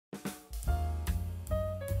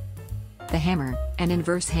The hammer and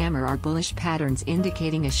inverse hammer are bullish patterns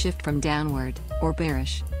indicating a shift from downward, or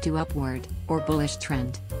bearish, to upward, or bullish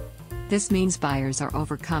trend. This means buyers are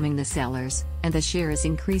overcoming the sellers, and the share is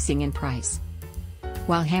increasing in price.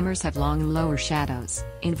 While hammers have long lower shadows,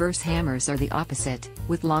 inverse hammers are the opposite,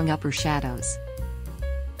 with long upper shadows.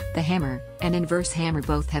 The hammer and inverse hammer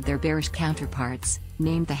both have their bearish counterparts,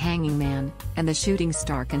 named the hanging man and the shooting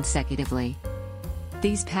star consecutively.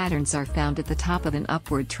 These patterns are found at the top of an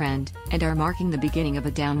upward trend, and are marking the beginning of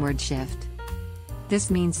a downward shift. This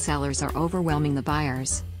means sellers are overwhelming the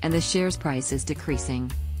buyers, and the share's price is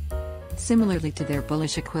decreasing. Similarly to their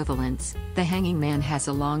bullish equivalents, the hanging man has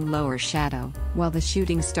a long lower shadow, while the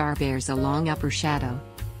shooting star bears a long upper shadow.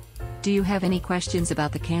 Do you have any questions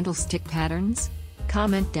about the candlestick patterns?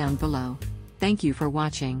 Comment down below. Thank you for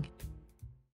watching.